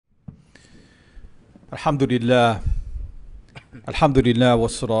Alhamdulillah, Alhamdulillah,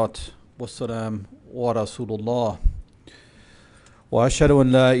 wassalat, wassalam, wa Rasulullah. Wa ashhadu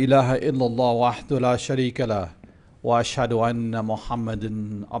an la ilaha illallah wahdahu la sharika lah. Wa ashhadu anna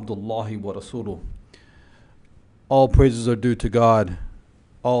Muhammadan Abdullahi wa Rasuluh. All praises are due to God.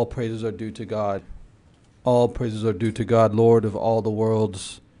 All praises are due to God. All praises are due to God, Lord of all the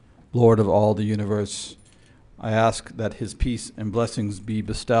worlds, Lord of all the universe. I ask that His peace and blessings be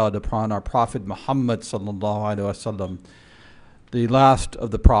bestowed upon our Prophet Muhammad sallallahu alaihi wasallam, the last of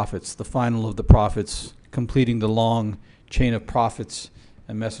the prophets, the final of the prophets, completing the long chain of prophets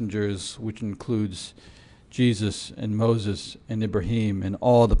and messengers, which includes Jesus and Moses and Ibrahim and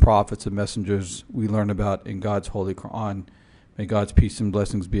all the prophets and messengers we learn about in God's holy Quran. May God's peace and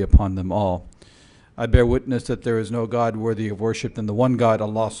blessings be upon them all. I bear witness that there is no God worthy of worship than the one God,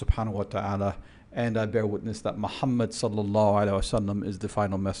 Allah subhanahu wa ta'ala, and I bear witness that Muhammad sallallahu alaihi wasallam is the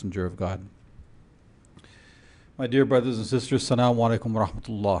final messenger of God. My dear brothers and sisters, Assalamu alaikum wa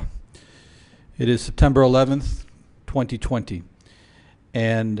rahmatullah. It is September 11th, 2020,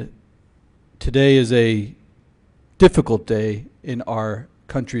 and today is a difficult day in our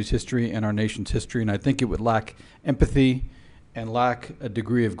country's history and our nation's history, and I think it would lack empathy and lack a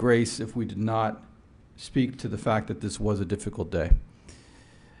degree of grace if we did not speak to the fact that this was a difficult day.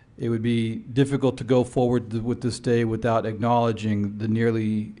 It would be difficult to go forward with this day without acknowledging the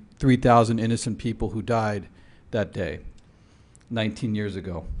nearly 3,000 innocent people who died that day, 19 years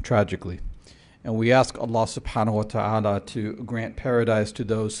ago, tragically. And we ask Allah subhanahu wa ta'ala to grant paradise to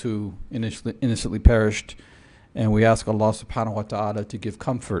those who innocently perished. And we ask Allah subhanahu wa ta'ala to give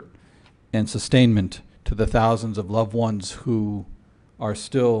comfort and sustainment to the thousands of loved ones who are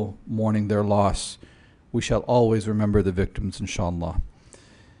still mourning their loss. We shall always remember the victims, inshallah.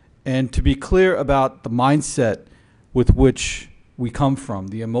 And to be clear about the mindset with which we come from,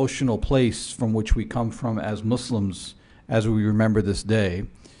 the emotional place from which we come from as Muslims, as we remember this day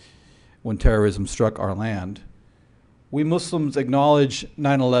when terrorism struck our land, we Muslims acknowledge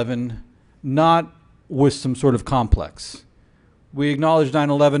 9/11 not with some sort of complex. We acknowledge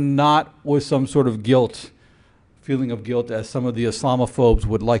 9/11 not with some sort of guilt, feeling of guilt, as some of the Islamophobes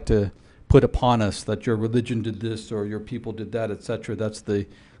would like to put upon us, that your religion did this or your people did that, etc. That's the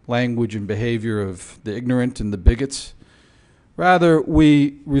language and behavior of the ignorant and the bigots. Rather,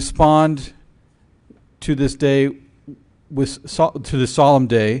 we respond to this day, to this solemn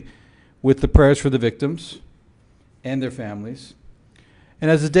day, with the prayers for the victims and their families. And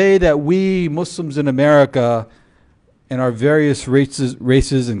as a day that we Muslims in America and our various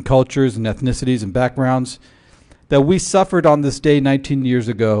races and cultures and ethnicities and backgrounds, that we suffered on this day 19 years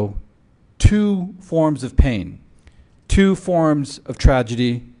ago two forms of pain, two forms of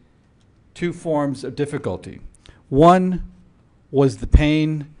tragedy, two forms of difficulty. One was the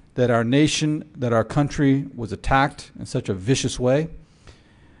pain that our nation, that our country was attacked in such a vicious way.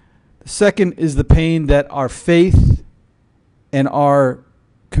 The second is the pain that our faith and our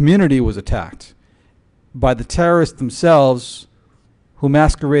community was attacked by the terrorists themselves who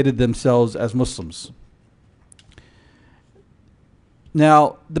masqueraded themselves as Muslims.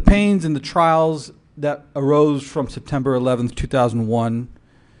 Now, the pains and the trials that arose from September 11th, 2001,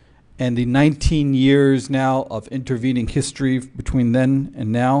 and the 19 years now of intervening history between then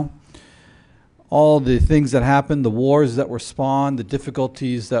and now, all the things that happened, the wars that were spawned, the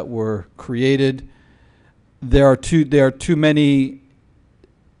difficulties that were created, there are too many,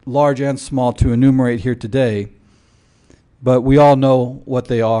 large and small, to enumerate here today, but we all know what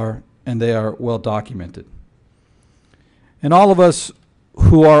they are, and they are well documented. And all of us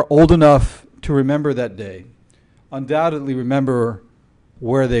who are old enough to remember that day undoubtedly remember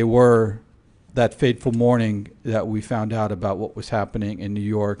where they were that fateful morning that we found out about what was happening in New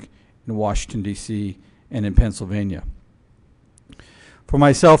York, in Washington, D.C., and in Pennsylvania. For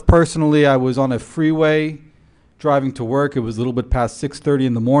myself personally, I was on a freeway driving to work. It was a little bit past 6:30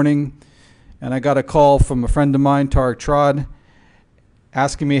 in the morning, and I got a call from a friend of mine, Tariq Trad,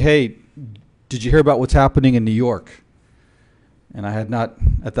 asking me, hey, did you hear about what's happening in New York? And I had not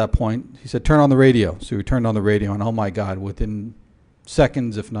at that point. He said, turn on the radio. So we turned on the radio, and oh my God, within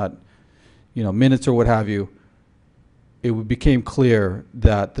seconds, if not minutes or what have you, it became clear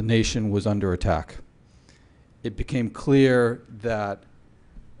that the nation was under attack. It became clear that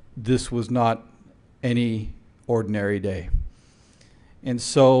this was not any ordinary day. And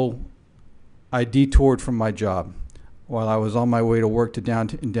so I detoured from my job. While I was on my way to work in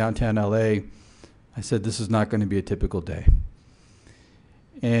downtown LA, I said, this is not going to be a typical day.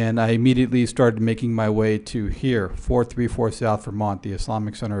 And I immediately started making my way to here, 434 South Vermont, the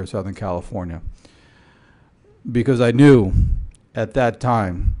Islamic Center of Southern California, because I knew at that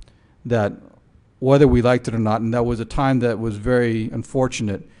time that whether we liked it or not. And that was a time that was very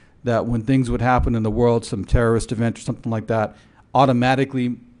unfortunate, that when things would happen in the world, some terrorist event or something like that,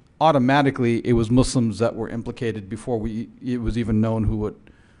 automatically it was Muslims that were implicated before it was even known who it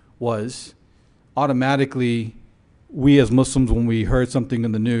was. Automatically, we as Muslims, when we heard something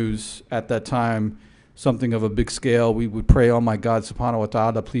in the news at that time, something of a big scale, we would pray, oh my God, subhanahu wa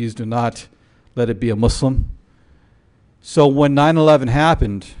ta'ala, please do not let it be a Muslim. So when 9/11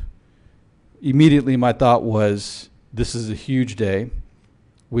 happened, immediately my thought was, this is a huge day.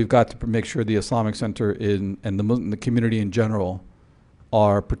 We've got to make sure the Islamic Center and the community in general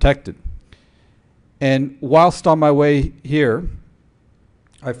are protected. And whilst on my way here,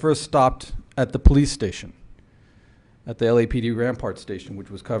 I first stopped at the police station, at the LAPD Rampart station,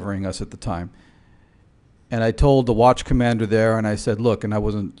 which was covering us at the time. And I told the watch commander there, and I said, look, and I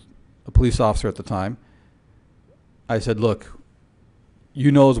wasn't a police officer at the time, I said, look,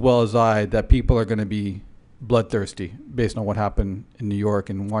 you know as well as I that people are going to be bloodthirsty based on what happened in New York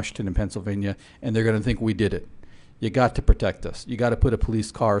and Washington and Pennsylvania, and they're going to think we did it. You got to protect us. You got to put a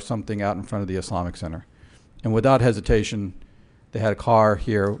police car or something out in front of the Islamic Center. And without hesitation, they had a car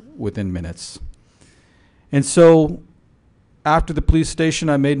here within minutes. And so after the police station,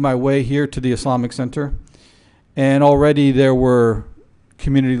 I made my way here to the Islamic Center. And already there were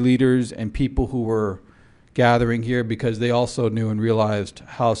community leaders and people who were gathering here because they also knew and realized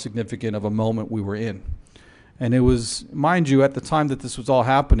how significant of a moment we were in. And it was, mind you, at the time that this was all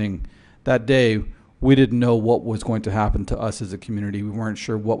happening, that day, we didn't know what was going to happen to us as a community. We weren't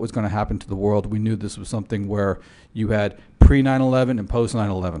sure what was going to happen to the world. We knew this was something where you had pre-9/11 and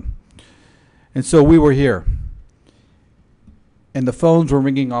post-9/11. And so we were here. And the phones were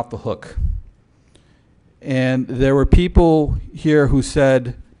ringing off the hook. And there were people here who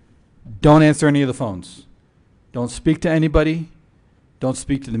said, don't answer any of the phones. Don't speak to anybody. Don't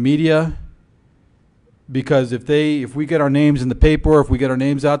speak to the media. Because if we get our names in the paper, if we get our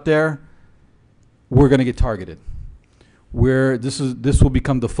names out there, we're going to get targeted. This will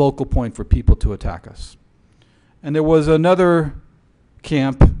become the focal point for people to attack us. And there was another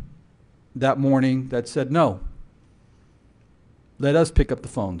camp that morning that said, no, let us pick up the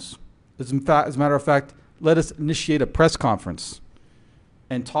phones. As a matter of fact, let us initiate a press conference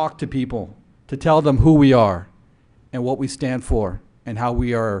and talk to people to tell them who we are and what we stand for and how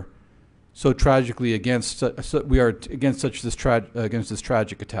we are so tragically against this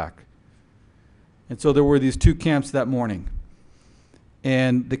tragic attack. And so there were these two camps that morning.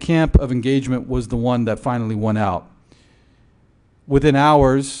 And the camp of engagement was the one that finally won out. Within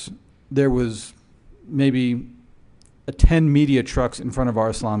hours, there was maybe 10 media trucks in front of our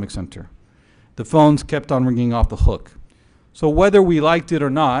Islamic Center. The phones kept on ringing off the hook. So whether we liked it or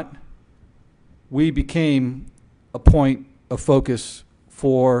not, we became a point of focus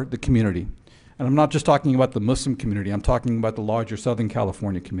for the community. And I'm not just talking about the Muslim community, I'm talking about the larger Southern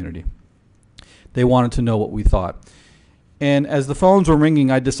California community. They wanted to know what we thought. And as the phones were ringing,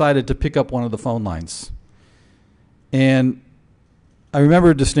 I decided to pick up one of the phone lines. And I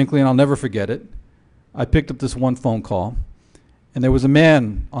remember distinctly, and I'll never forget it, I picked up this one phone call, and there was a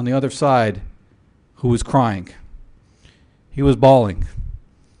man on the other side who was crying. He was bawling.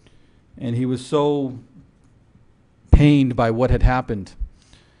 And he was so pained by what had happened.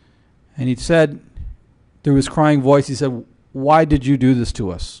 And he said, through his crying voice, he said, why did you do this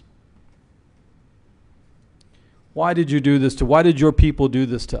to us? Why did your people do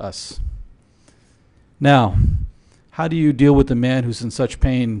this to us? Now, how do you deal with a man who's in such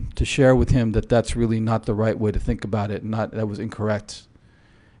pain to share with him that that's really not the right way to think about it, and that was incorrect?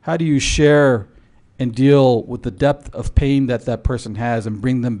 How do you share and deal with the depth of pain that that person has and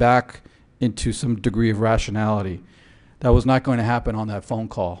bring them back into some degree of rationality? That was not going to happen on that phone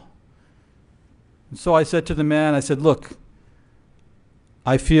call. And so I said to the man, I said, look,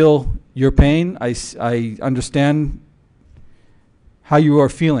 I feel your pain. I understand how you are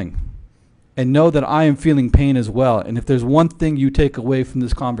feeling. And know that I am feeling pain as well. And if there's one thing you take away from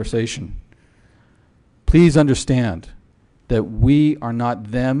this conversation, please understand that we are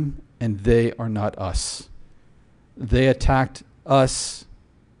not them and they are not us. They attacked us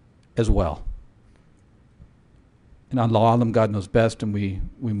as well. And Allah Alam, God knows best, and we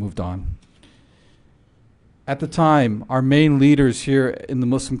moved on. At the time, our main leaders here in the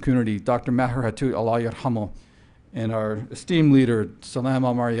Muslim community, Dr. Maher Hatui, Allah Yarhamu, and our esteemed leader, Salam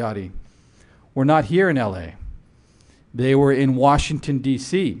al-Mariyati, were not here in LA. They were in Washington,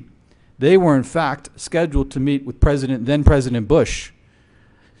 D.C. They were, in fact, scheduled to meet with then President Bush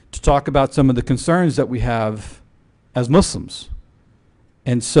to talk about some of the concerns that we have as Muslims.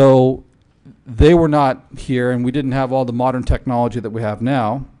 And so they were not here, and we didn't have all the modern technology that we have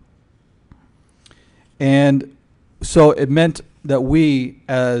now. And so it meant that we,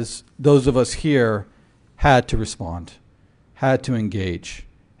 as those of us here, had to respond, had to engage,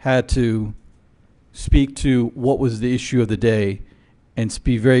 had to speak to what was the issue of the day and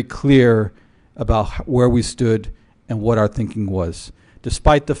be very clear about where we stood and what our thinking was,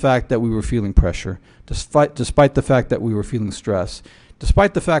 despite the fact that we were feeling pressure, despite the fact that we were feeling stress,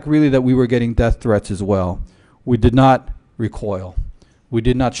 despite the fact really that we were getting death threats as well. We did not recoil. We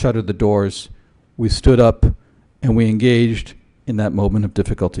did not shutter the doors. We stood up and we engaged in that moment of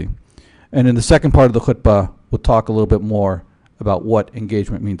difficulty. And in the second part of the khutbah, we'll talk a little bit more about what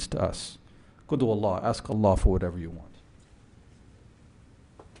engagement means to us. Go to Allah. Ask Allah for whatever you want.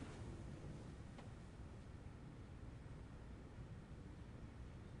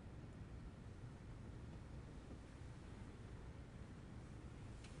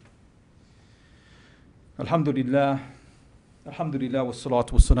 Alhamdulillah. Alhamdulillah wa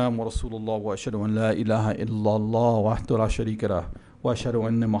salatu wa salam wa rasulullah wa ashhadu an la ilaha illallah wa ahdu la sharika lah wa ashhadu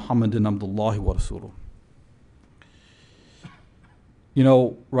anna Muhammadan abdullahi wa rasuluh. You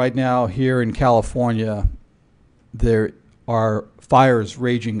know, right now here in California, there are fires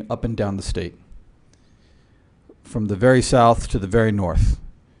raging up and down the state, from the very south to the very north.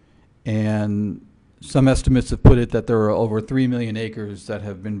 And some estimates have put it that there are over 3 million acres that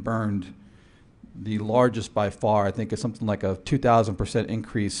have been burned. The largest by far, I think, is something like a 2,000%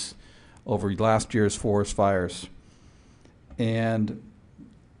 increase over last year's forest fires. And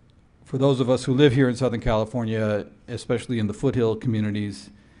for those of us who live here in Southern California, especially in the foothill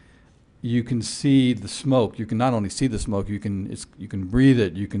communities, you can see the smoke. You can not only see the smoke, you can breathe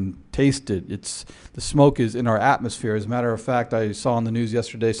it, you can taste it. The smoke is in our atmosphere. As a matter of fact, I saw on the news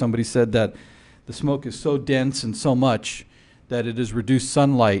yesterday, somebody said that the smoke is so dense and so much that it has reduced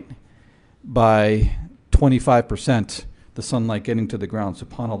sunlight by 25%, the sunlight getting to the ground,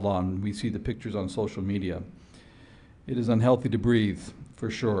 subhanAllah, and we see the pictures on social media. It is unhealthy to breathe, for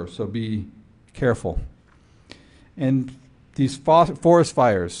sure, so be careful. And these forest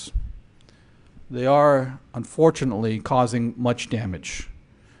fires, they are unfortunately causing much damage.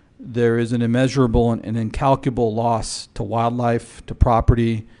 There is an immeasurable and incalculable loss to wildlife, to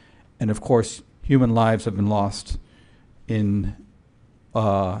property, and of course, human lives have been lost in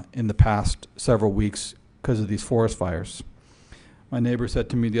the past several weeks because of these forest fires. My neighbor said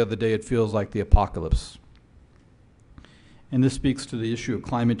to me the other day, it feels like the apocalypse. And this speaks to the issue of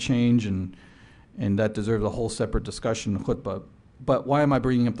climate change, and that deserves a whole separate discussion in khutbah. But why am I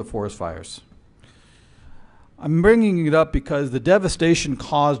bringing up the forest fires? I'm bringing it up because the devastation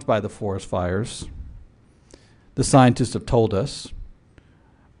caused by the forest fires, the scientists have told us,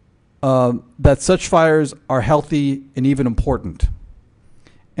 that such fires are healthy and even important.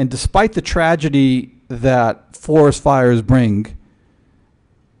 And despite the tragedy that forest fires bring,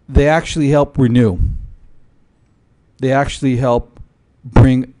 they actually help renew. They actually help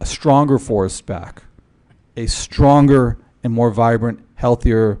bring a stronger forest back, a stronger and more vibrant,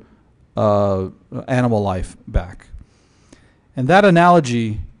 healthier animal life back. And that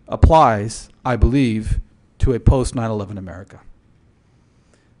analogy applies, I believe, to a post 9/11 America.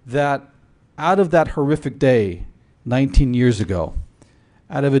 That out of that horrific day 19 years ago,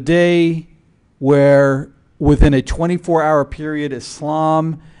 out of a day where within a 24-hour period,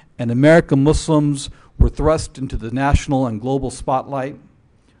 Islam and American Muslims were thrust into the national and global spotlight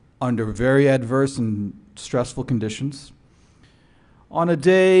under very adverse and stressful conditions, on a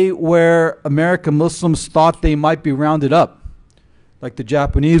day where American Muslims thought they might be rounded up, like the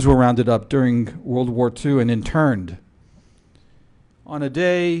Japanese were rounded up during World War II and interned, on a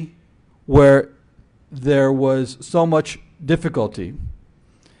day where there was so much difficulty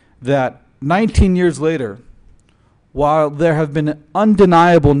that 19 years later, while there have been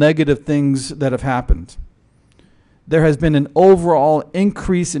undeniable negative things that have happened, there has been an overall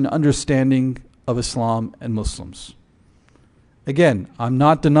increase in understanding of Islam and Muslims. Again, I'm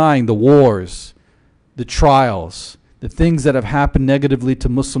not denying the wars, the trials, the things that have happened negatively to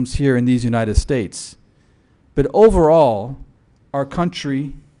Muslims here in these United States. But overall, our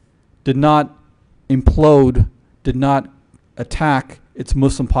country did not implode, did not attack its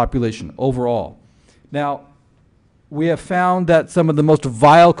Muslim population overall. Now, we have found that some of the most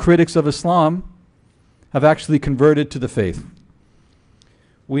vile critics of Islam have actually converted to the faith.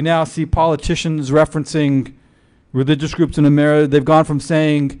 We now see politicians referencing religious groups in America. They've gone from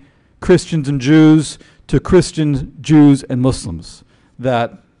saying Christians and Jews to Christians, Jews, and Muslims.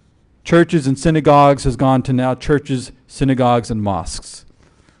 That churches and synagogues has gone to now churches, synagogues, and mosques.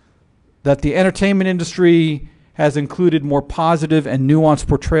 That the entertainment industry has included more positive and nuanced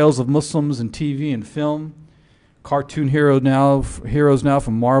portrayals of Muslims in TV and film, cartoon heroes now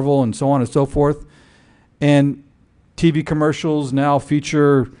from Marvel and so on and so forth. And TV commercials now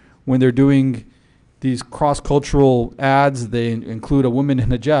feature, when they're doing these cross-cultural ads, they include a woman in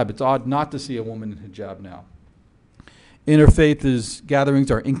hijab. It's odd not to see a woman in hijab now. Interfaith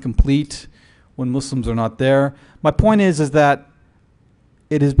gatherings are incomplete when Muslims are not there. My point is that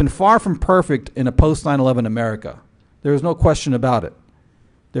it has been far from perfect in a post-9/11 America. There is no question about it.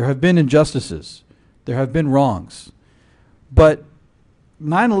 There have been injustices. There have been wrongs. But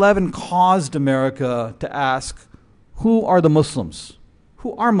 9/11 caused America to ask, who are the Muslims?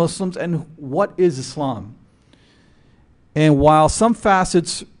 Who are Muslims and what is Islam? And while some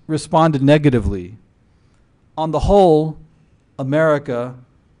facets responded negatively, on the whole, America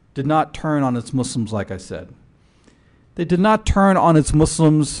did not turn on its Muslims, like I said. They did not turn on its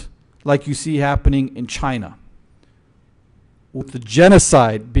Muslims like you see happening in China, with the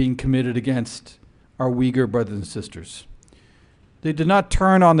genocide being committed against our Uyghur brothers and sisters. They did not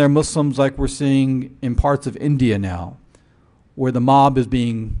turn on their Muslims like we're seeing in parts of India now, where the mob is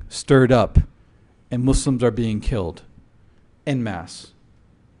being stirred up and Muslims are being killed en masse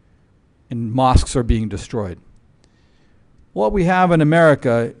and mosques are being destroyed. What we have in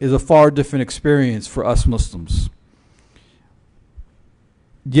America is a far different experience for us Muslims.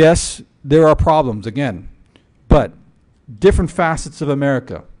 Yes, there are problems again, but different facets of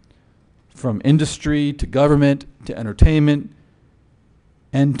America, from industry to government to entertainment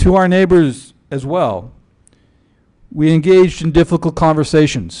and to our neighbors as well. We engaged in difficult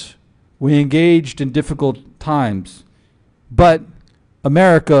conversations. We engaged in difficult times. But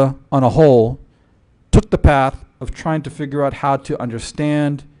America, on a whole, took the path of trying to figure out how to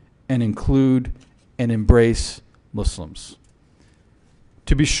understand and include and embrace Muslims.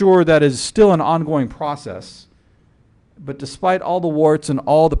 To be sure, that is still an ongoing process. But despite all the warts and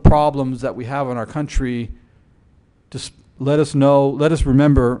all the problems that we have in our country, just let us know, let us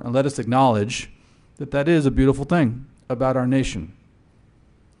remember, and let us acknowledge that that is a beautiful thing about our nation.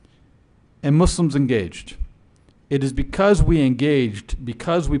 And Muslims engaged. It is because we engaged,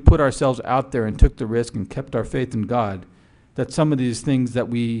 because we put ourselves out there and took the risk and kept our faith in God, that some of these things that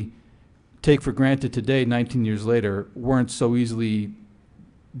we take for granted today, 19 years later, weren't so easily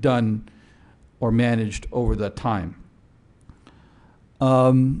done or managed over that time.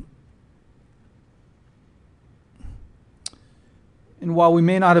 And while we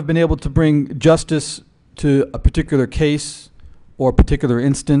may not have been able to bring justice to a particular case or a particular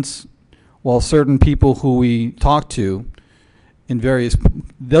instance, while certain people who we talked to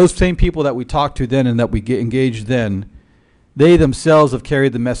those same people that we talked to then and that we engaged then, they themselves have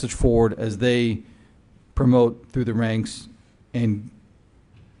carried the message forward as they promote through the ranks and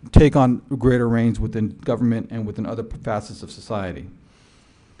take on greater reins within government and within other facets of society.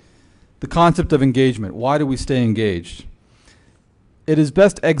 The concept of engagement. Why do we stay engaged? It is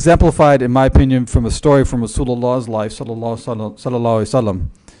best exemplified, in my opinion, from a story from Rasulullah's life, sallallahu alaihi wasallam,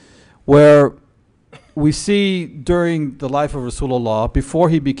 where we see during the life of Rasulullah, before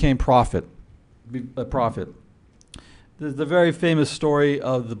he became a prophet, there's the very famous story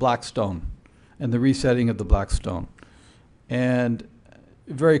of the Black Stone and the resetting of the Black Stone. And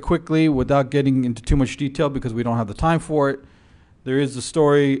very quickly, without getting into too much detail because we don't have the time for it, there is the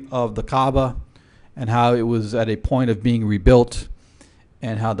story of the Kaaba and how it was at a point of being rebuilt,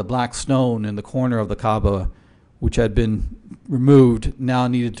 and how the black stone in the corner of the Kaaba, which had been removed, now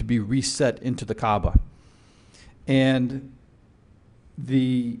needed to be reset into the Kaaba. And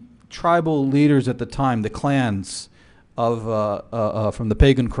the tribal leaders at the time, the clans of from the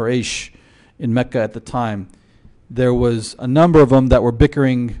pagan Quraysh in Mecca at the time, there was a number of them that were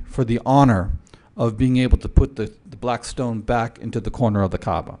bickering for the honor of being able to put the black stone back into the corner of the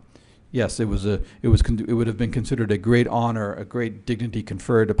Kaaba. Yes, it would have been considered a great honor, a great dignity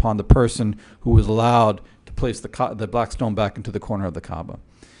conferred upon the person who was allowed to place the black stone back into the corner of the Kaaba.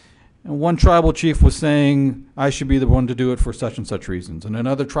 And one tribal chief was saying, I should be the one to do it for such and such reasons. And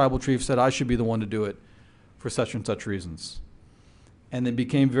another tribal chief said, I should be the one to do it for such and such reasons. And it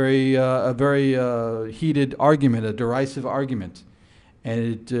became a very heated argument, a derisive argument.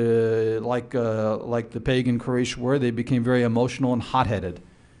 And it, like the pagan Quraysh were, they became very emotional and hot-headed.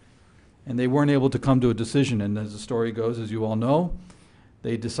 And they weren't able to come to a decision. And as the story goes, as you all know,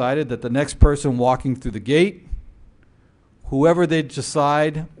 they decided that the next person walking through the gate, whoever they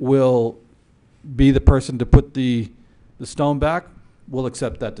decide will be the person to put the stone back, will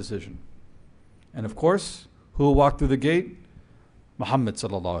accept that decision. And of course, who will walk through the gate? Muhammad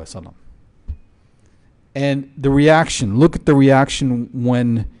sallallahu alaihi wasallam. And the reaction, look at the reaction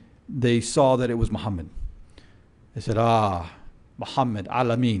when they saw that it was Muhammad. They said, Muhammad,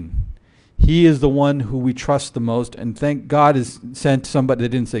 Alameen. He is the one who we trust the most, and thank God has sent somebody. They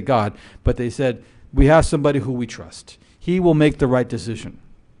didn't say God, but they said, we have somebody who we trust. He will make the right decision.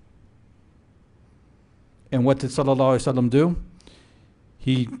 And what did Sallallahu Alaihi Wasallam do?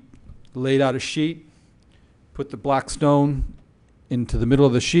 He laid out a sheet, put the black stone into the middle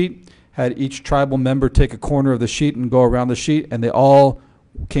of the sheet, had each tribal member take a corner of the sheet and go around the sheet, and they all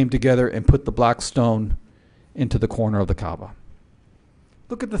came together and put the black stone into the corner of the Kaaba.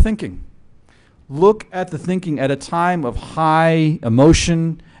 Look at the thinking. Look at the thinking at a time of high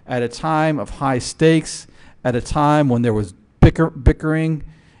emotion, at a time of high stakes, at a time when there was bickering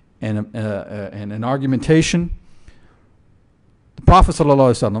and an argumentation. The Prophet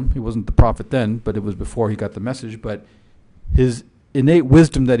ﷺ, he wasn't the prophet then, but it was before he got the message, but his innate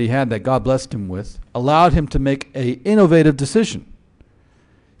wisdom that he had, that God blessed him with, allowed him to make an innovative decision.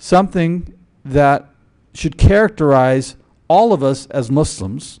 Something that should characterize all of us as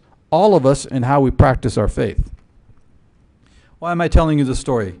Muslims, all of us in how we practice our faith. Why am I telling you this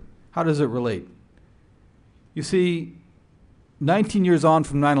story? How does it relate? You see, 19 years on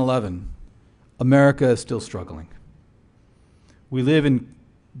from 9/11, America is still struggling. We live in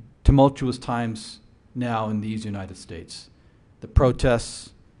tumultuous times now in these United States. The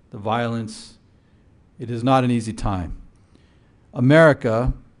protests, the violence, it is not an easy time.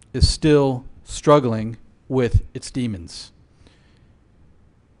 America is still struggling with its demons.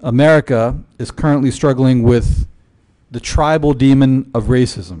 America is currently struggling with the tribal demon of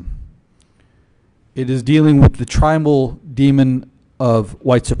racism. It is dealing with the tribal demon of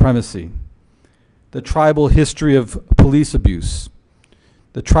white supremacy, the tribal history of police abuse,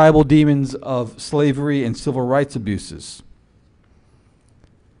 the tribal demons of slavery and civil rights abuses.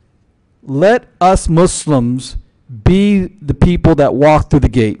 Let us Muslims be the people that walk through the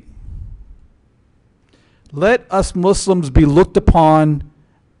gate. Let us Muslims be looked upon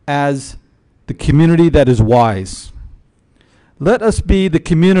as the community that is wise. Let us be the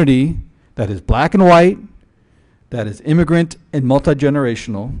community that is black and white, that is immigrant and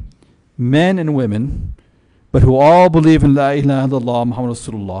multi-generational, men and women, but who all believe in La ilaha illallah Muhammad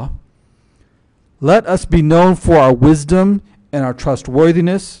Rasulullah. Let us be known for our wisdom and our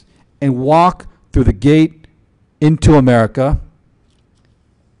trustworthiness and walk through the gate into America,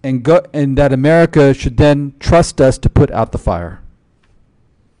 and that America should then trust us to put out the fire.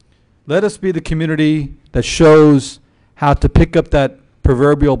 Let us be the community that shows how to pick up that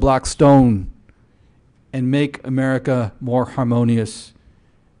proverbial black stone and make America more harmonious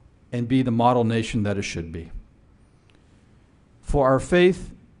and be the model nation that it should be. For our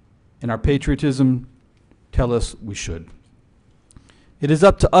faith and our patriotism tell us we should. It is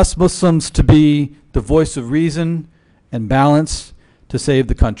up to us Muslims to be the voice of reason and balance to save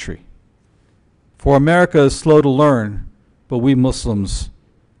the country. For America is slow to learn, but we Muslims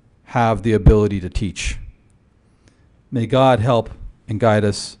have the ability to teach. May God help and guide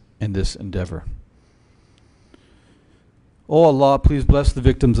us in this endeavor. Oh Allah, please bless the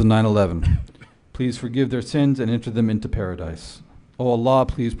victims of 9/11. Please forgive their sins and enter them into paradise. Oh Allah,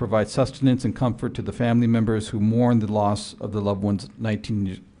 please provide sustenance and comfort to the family members who mourn the loss of the loved ones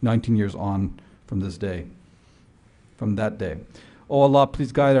 19 years on from this day, from that day. Oh Allah,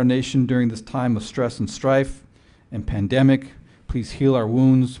 please guide our nation during this time of stress and strife and pandemic. Please heal our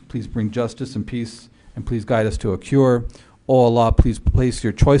wounds. Please bring justice and peace, and please guide us to a cure. Oh Allah, please place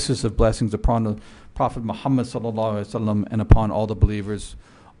your choices of blessings upon the Prophet Muhammad ﷺ and upon all the believers.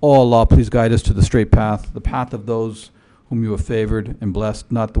 Oh Allah, please guide us to the straight path, the path of those whom you have favored and blessed,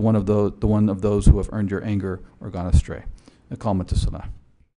 not the one of those who have earned your anger or gone astray. Iqamat as-salah.